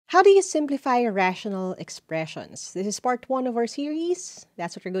How do you simplify rational expressions? This is part 1 of our series.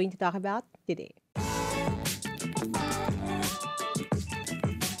 That's what we're going to talk about today.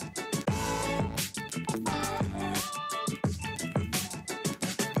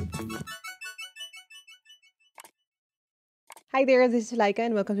 Hi there, this is Lyqa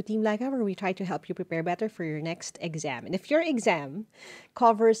and welcome to Team Lyqa, where we try to help you prepare better for your next exam. And if your exam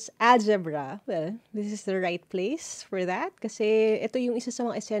covers algebra, well, this is the right place for that kasi ito yung isa sa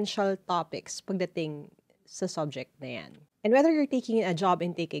mga essential topics pagdating sa subject na yan. And whether you're taking a job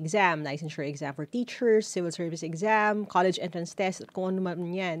intake exam, licensure exam for teachers, civil service exam, college entrance test, at kung ano man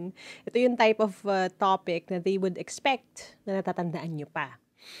yan, ito yung type of topic na they would expect na natatandaan nyo pa.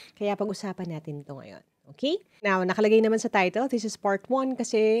 Kaya pag-usapan natin ito ngayon. Okay? Now, nakalagay naman sa title, this is part 1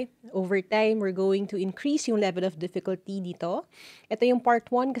 kasi over time, we're going to increase yung level of difficulty dito. Ito yung part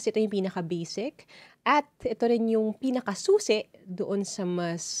 1 kasi ito yung pinaka-basic. At ito rin yung pinaka-susi doon sa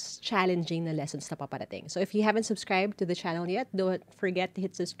mas challenging na lessons na paparating. So, if you haven't subscribed to the channel yet, don't forget to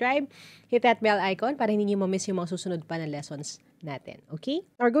hit subscribe. Hit that bell icon para hindi niyo ma-miss yung mga susunod pa na lessons natin. Okay?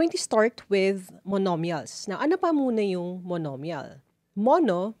 Now, we're going to start with monomials. Now, ano pa muna yung monomial?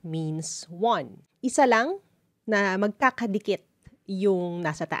 Mono means one. Isa lang na magkakadikit yung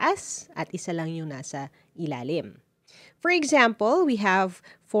nasa taas at isa lang yung nasa ilalim. For example, we have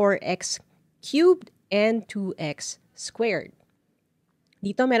 4x cubed and 2x squared.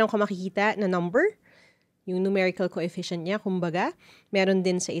 Dito meron ka makikita na number, yung numerical coefficient niya, kumbaga, meron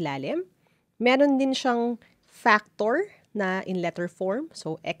din sa ilalim. Meron din siyang factor na in letter form,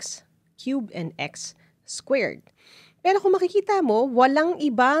 so x cubed and x squared. Pero kung makikita mo, walang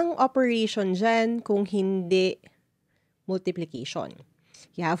ibang operation dyan kung hindi multiplication.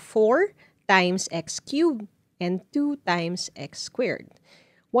 You have 4 times x cubed and 2 times x squared.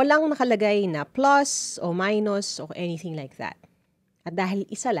 Walang nakalagay na plus o minus o anything like that. At dahil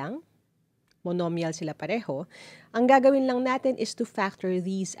isa lang, monomial sila pareho, ang gagawin lang natin is to factor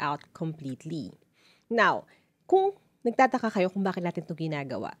these out completely. Now, kung nagtataka kayo kung bakit natin ito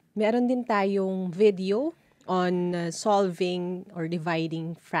ginagawa, meron din tayong video on solving or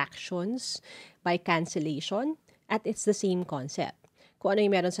dividing fractions by cancellation, at it's the same concept. Kung ano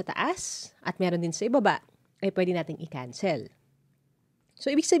yung meron sa taas at meron din sa ibaba, ay pwede nating i-cancel. So,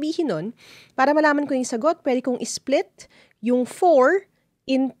 ibig sabihin nun, para malaman ko yung sagot, pwede kong i-split yung 4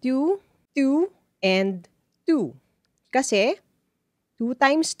 into 2 and 2. Kasi, 2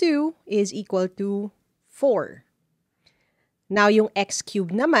 times 2 is equal to 4. Now, yung x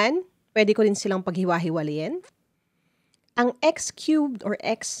cubed naman, pwede ko rin silang paghiwa-hiwalayin. Ang x cubed or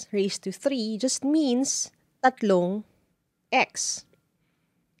x raised to 3 just means tatlong x.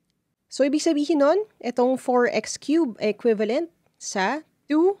 So, ibig sabihin nun, itong 4x cubed equivalent sa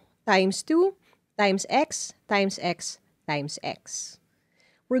 2 times 2 times x times x times x.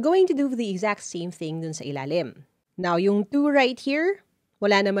 We're going to do the exact same thing dun sa ilalim. Now, yung 2 right here,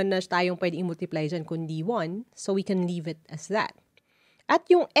 wala naman na tayong pwedeng i-multiply dyan kundi 1, so we can leave it as that. At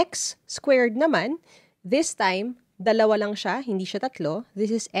yung x squared naman, this time, dalawa lang siya, hindi siya tatlo.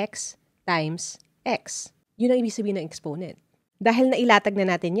 This is x times x. Yun ang ibig sabihin ng exponent. Dahil nailatag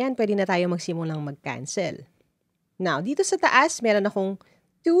na natin yan, pwede na tayo magsimulang mag-cancel. Now, dito sa taas, meron akong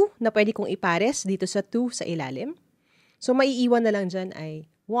 2 na pwede kong ipares dito sa 2 sa ilalim. So, maiiwan na lang dyan ay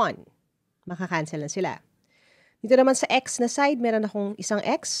 1. Makakancel na sila. Dito naman sa x na side, meron akong isang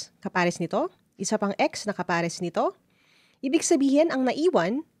x, kapares nito. Isa pang x na kapares nito. Ibig sabihin, ang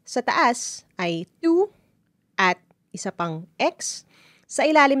naiwan sa taas ay 2 at isa pang x. Sa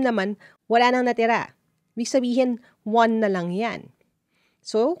ilalim naman, wala nang natira. Ibig sabihin, 1 na lang yan.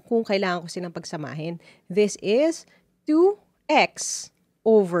 So, kung kailangan ko silang pagsamahin, this is 2x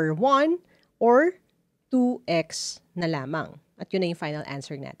over 1 or 2x na lamang. At yun na yung final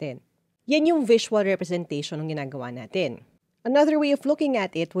answer natin. Yan yung visual representation ng ginagawa natin. Another way of looking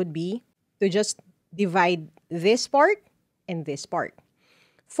at it would be to just divide this part and this part.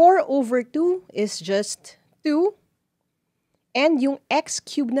 4 over 2 is just 2. And yung x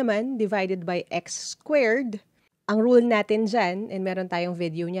cubed naman divided by x squared, ang rule natin dyan, and meron tayong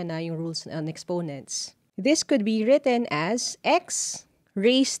video niya na yung rules on exponents. This could be written as x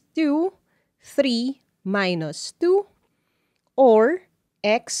raised to 3 minus 2 or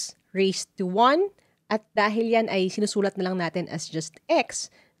x raised to 1. At dahil yan ay sinusulat na lang natin as just x,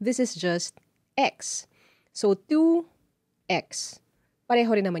 this is just x. So, 2x.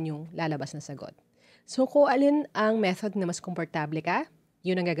 Pareho rin naman yung lalabas na sagot. So, kung alin ang method na mas komportable ka,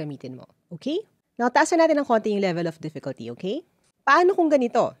 yun ang gagamitin mo. Okay? Now, taasan natin ng konti yung level of difficulty, okay? Paano kung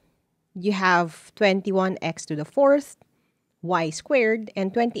ganito? You have 21x to the 4th, y squared,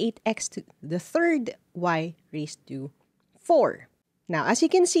 and 28x to the 3rd, y raised to 4. Now, as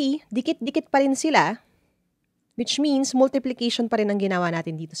you can see, dikit-dikit pa rin sila, which means multiplication pa rin ang ginawa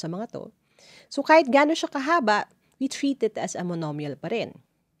natin dito sa mga to. So, kahit gano'n siya kahaba, we treat it as a monomial pa rin.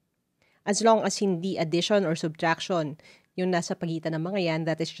 As long as hindi addition or subtraction yung nasa pagitan ng mga yan,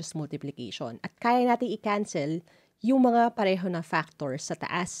 that is just multiplication. At kaya natin i-cancel yung mga pareho na factors sa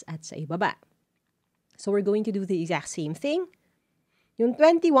taas at sa ibaba. So, we're going to do the exact same thing. Yung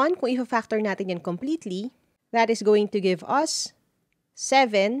 21, kung i-factor natin yan completely, that is going to give us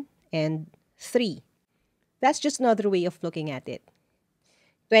 7 and 3. That's just another way of looking at it.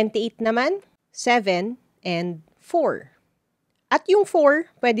 28 naman, 7 and 4. At yung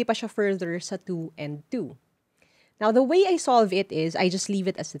 4, pwede pa siya further sa 2 and 2. Now, the way I solve it is, I just leave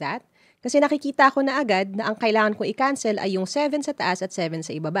it as that. Kasi nakikita ko na agad na ang kailangan ko i-cancel ay yung 7 sa taas at 7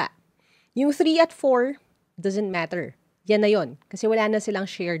 sa ibaba. Yung 3 at 4, doesn't matter. Yan na yon. Kasi wala na silang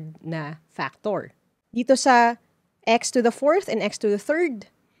shared na factor. Dito sa x to the 4th and x to the 3rd,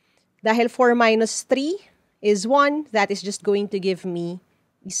 dahil 4 minus 3 is 1, that is just going to give me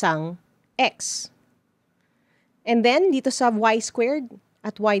isang x. And then, dito sa y squared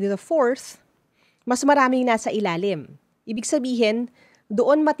at y to the 4th, mas maraming nasa ilalim. Ibig sabihin,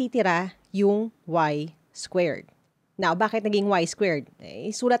 doon matitira yung y squared. Now, bakit naging y squared?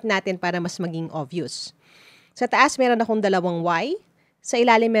 Isulat natin para mas maging obvious. Sa taas, meron akong 2 y. Sa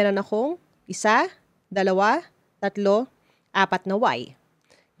ilalim, meron akong 1, 2, 3, 4 na y.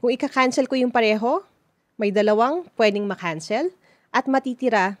 Kung ika-cancel ko yung pareho, may 2 pwedeng makancel at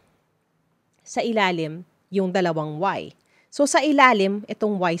matitira sa ilalim yung 2 y. So, sa ilalim,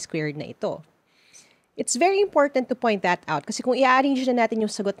 itong y squared na ito. It's very important to point that out kasi kung i-arrange na natin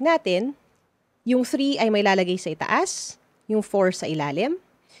yung sagot natin, yung 3 ay may lalagay sa itaas, yung 4 sa ilalim.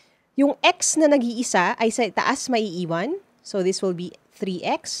 Yung x na nag-iisa ay sa itaas maiiwan, so this will be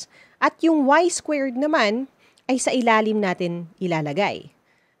 3x. At yung y squared naman ay sa ilalim natin ilalagay.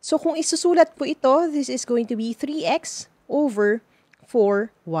 So kung isusulat ko ito, this is going to be 3x over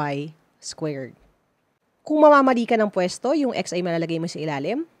 4y squared. Kung mamamali ka ng pwesto, yung x ay malalagay mo sa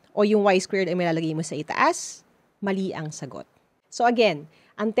ilalim, o yung y squared ay malalagay mo sa itaas, mali ang sagot. So again,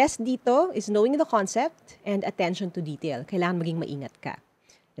 ang test dito is knowing the concept and attention to detail. Kailangan maging maingat ka.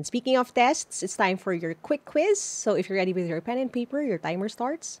 And speaking of tests, it's time for your quick quiz. So if you're ready with your pen and paper, your timer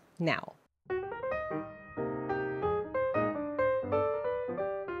starts now.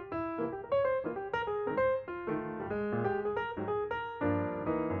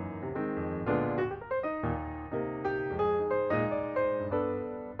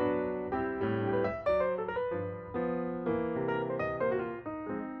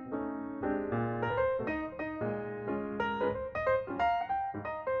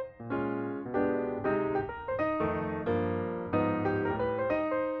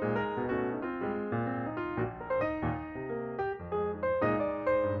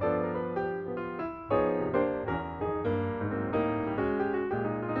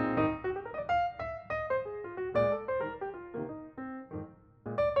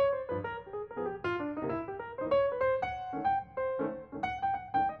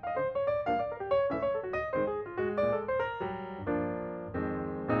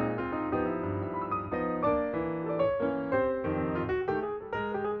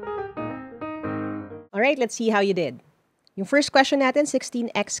 Alright, let's see how you did. Yung first question natin,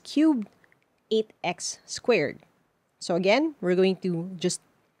 16x cubed, 8x squared. So again, we're going to just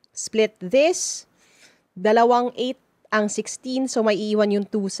split this. 2 8 ang 16, so may iiwan yung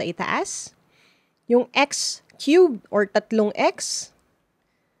 2 sa itaas. Yung x cubed or 3x,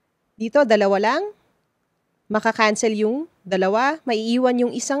 dito 2 lang. Makakancel yung 2, may iiwan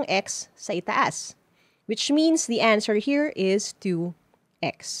yung isang x sa itaas. Which means the answer here is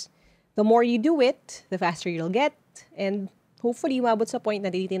 2x. The more you do it, the faster you'll get. And hopefully, mabot sa point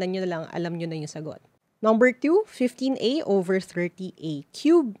na tinitingnan nyo na lang, alam nyo na yung sagot. Number 2, 15a over 30a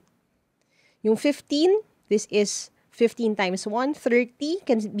cubed. Yung 15, this is 15 times 1. 30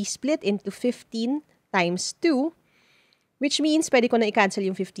 can be split into 15 times 2, which means pwede ko na i-cancel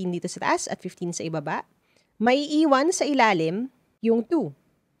yung 15 dito sa taas at 15 sa ibaba. May iwan sa ilalim yung 2.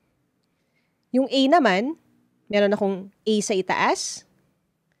 Yung a naman, meron akong a sa itaas,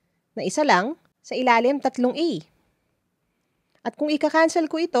 na isa lang, sa ilalim 3a. At kung ika-cancel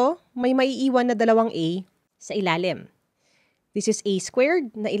ko ito, may maiiwan na 2a sa ilalim. This is a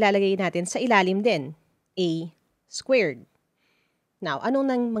squared na ilalagay natin sa ilalim din. A squared. Now, anong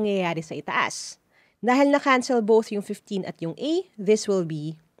nang mangyayari sa itaas? Dahil na-cancel both yung 15 at yung a, this will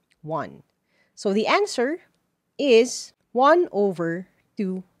be 1. So the answer is 1 over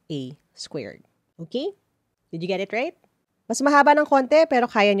 2a squared. Okay? Did you get it right? Mas mahaba ng konti, pero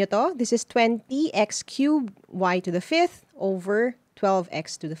kaya nyo to. This is 20x cubed y to the 5th over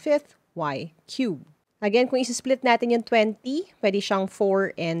 12x to the 5th y cubed. Again, kung isi-split natin yung 20, pwede siyang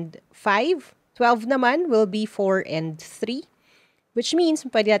 4 and 5. 12 naman will be 4 and 3, which means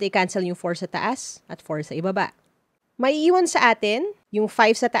pwede natin i-cancel yung 4 sa taas at 4 sa ibaba. Maiiwan sa atin yung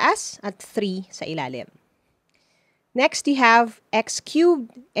 5 sa taas at 3 sa ilalim. Next, you have x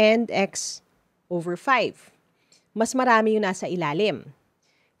cubed and x over 5. Mas marami yung nasa ilalim.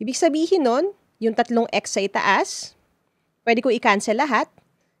 Ibig sabihin nun, yung tatlong x sa itaas, pwede ko i-cancel lahat.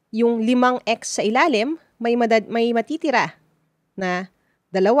 Yung 5x sa ilalim, may matitira na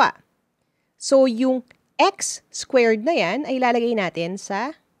 2. So, yung x squared na yan ay ilalagay natin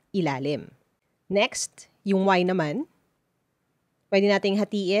sa ilalim. Next, yung y naman, pwede nating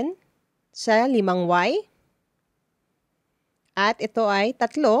hatiin sa 5y. At ito ay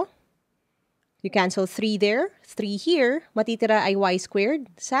 3. You cancel 3 there, 3 here. Matitira ay y squared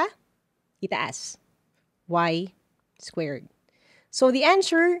sa itaas. Y squared. So the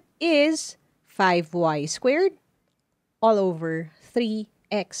answer is 5y squared all over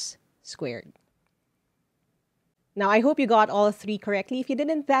 3x squared. Now, I hope you got all 3 correctly. If you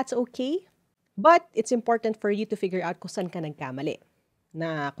didn't, that's okay. But it's important for you to figure out kung saan ka nagkamali.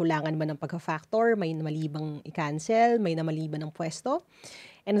 Na kulangan ba ng pagka-factor, may namalibang i-cancel, may namaliban ng pwesto.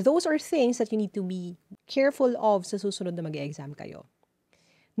 And those are things that you need to be careful of sa susunod na mag-exam kayo.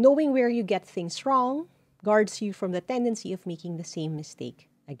 Knowing where you get things wrong guards you from the tendency of making the same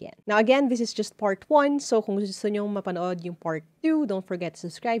mistake again. Now again, this is just part 1. So kung gusto nyo mapanood yung part 2, don't forget to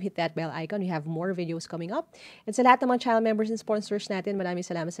subscribe, hit that bell icon. We have more videos coming up. And sa lahat ng mga channel members and sponsors natin, maraming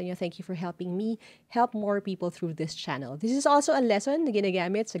salamat sa inyo. Thank you for helping me help more people through this channel. This is also a lesson na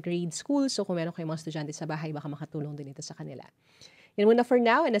ginagamit sa grade school. So kung meron kayong mga estudyante sa bahay, baka makatulong din ito sa kanila. Yan muna for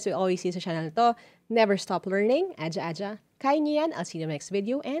now. And as we always see sa channel to, never stop learning. Aja, aja. Kaya nyo yan. I'll see you in the next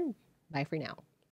video and bye for now.